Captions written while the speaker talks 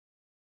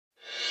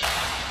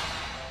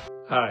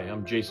Hi,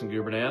 I'm Jason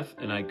Gubernath,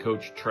 and I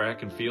coach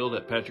track and field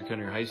at Patrick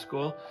Henry High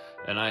School,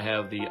 and I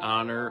have the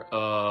honor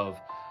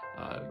of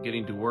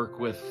getting to work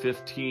with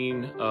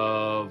 15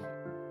 of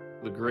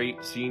the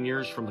great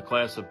seniors from the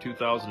class of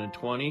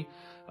 2020.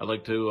 I'd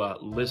like to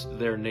list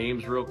their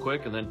names real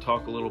quick and then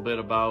talk a little bit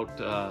about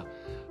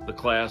the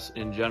class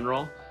in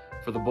general.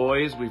 For the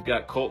boys, we've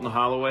got Colton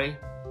Holloway,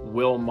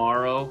 Will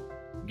Morrow,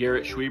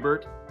 Garrett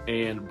Schwiebert,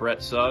 and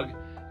Brett Sugg.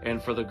 And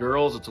for the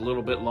girls, it's a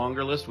little bit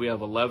longer list. We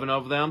have 11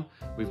 of them.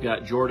 We've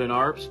got Jordan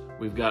Arps,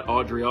 we've got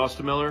Audrey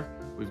Ostemiller,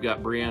 we've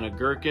got Brianna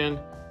Gherkin,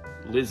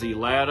 Lizzie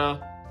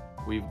Latta,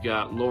 we've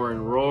got Lauren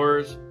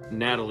Roars,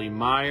 Natalie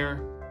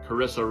Meyer,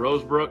 Carissa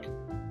Rosebrook,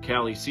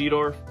 Callie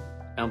Seedorf,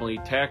 Emily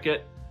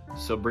Tackett,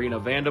 Sabrina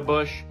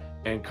Vandebush,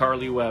 and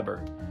Carly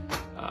Weber.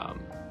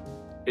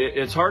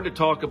 It's hard to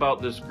talk about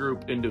this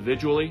group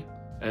individually,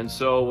 and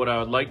so what I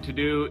would like to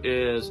do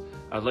is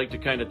I'd like to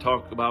kind of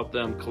talk about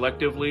them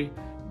collectively,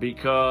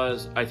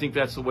 because I think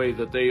that's the way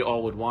that they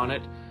all would want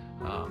it.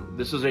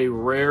 This is a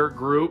rare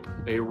group,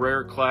 a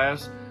rare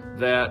class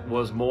that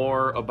was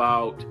more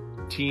about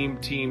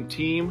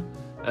team,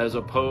 as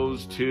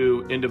opposed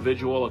to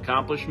individual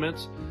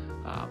accomplishments.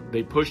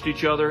 They pushed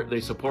each other,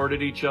 they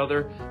supported each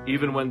other.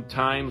 Even when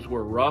times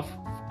were rough,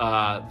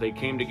 they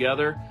came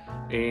together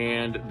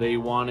and they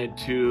wanted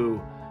to,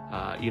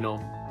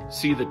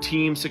 see the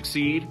team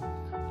succeed.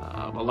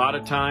 A lot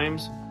of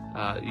times,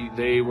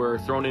 they were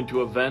thrown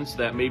into events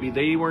that maybe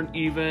they weren't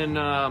even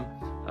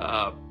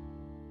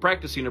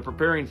practicing or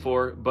preparing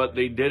for, but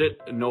they did it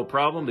no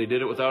problem. They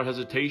did it without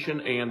hesitation,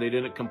 and they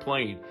didn't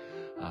complain.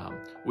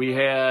 We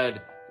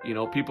had,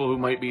 people who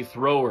might be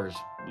throwers,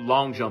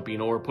 long jumping,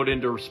 or put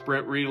into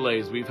sprint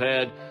relays. We've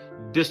had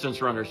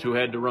distance runners who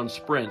had to run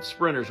sprints,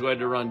 sprinters who had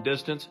to run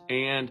distance,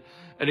 and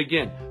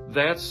again,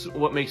 that's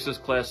what makes this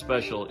class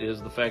special,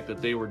 is the fact that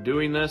they were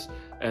doing this,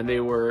 and they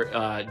were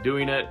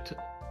doing it,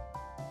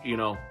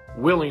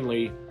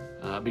 willingly,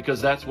 because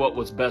that's what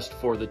was best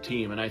for the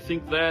team. And I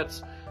think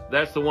that's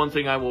the one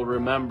thing I will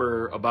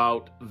remember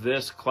about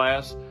this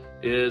class,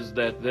 is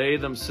that they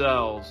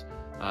themselves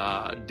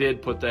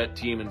did put that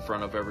team in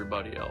front of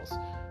everybody else.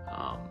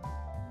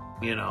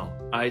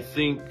 I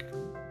think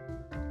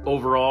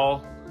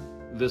overall,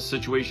 this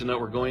situation that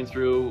we're going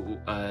through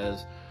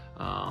is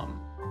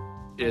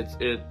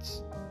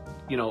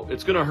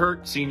it's going to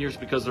hurt seniors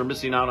because they're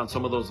missing out on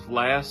some of those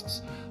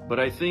lasts. But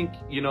I think,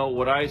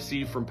 what I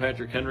see from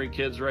Patrick Henry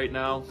kids right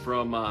now,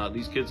 from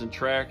these kids in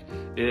track,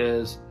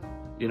 is,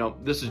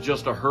 this is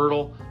just a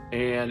hurdle,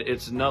 and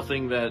it's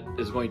nothing that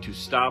is going to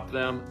stop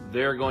them.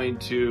 They're going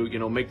to,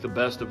 make the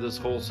best of this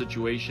whole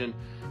situation,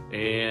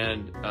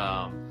 and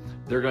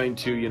they're going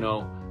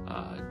to,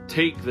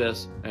 take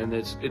this, and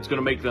it's going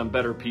to make them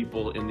better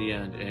people in the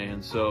end.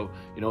 And so,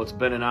 it's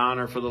been an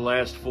honor for the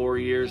last 4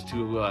 years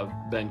to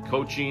have been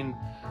coaching,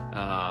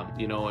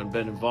 and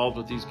been involved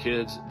with these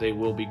kids. They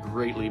will be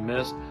greatly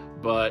missed,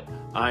 but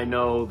I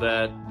know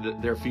that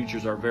their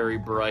futures are very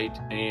bright,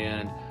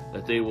 and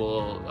that they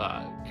will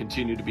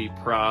continue to be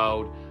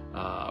proud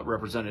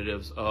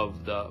representatives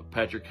of the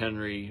Patrick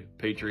Henry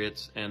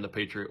Patriots and the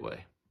Patriot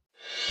Way.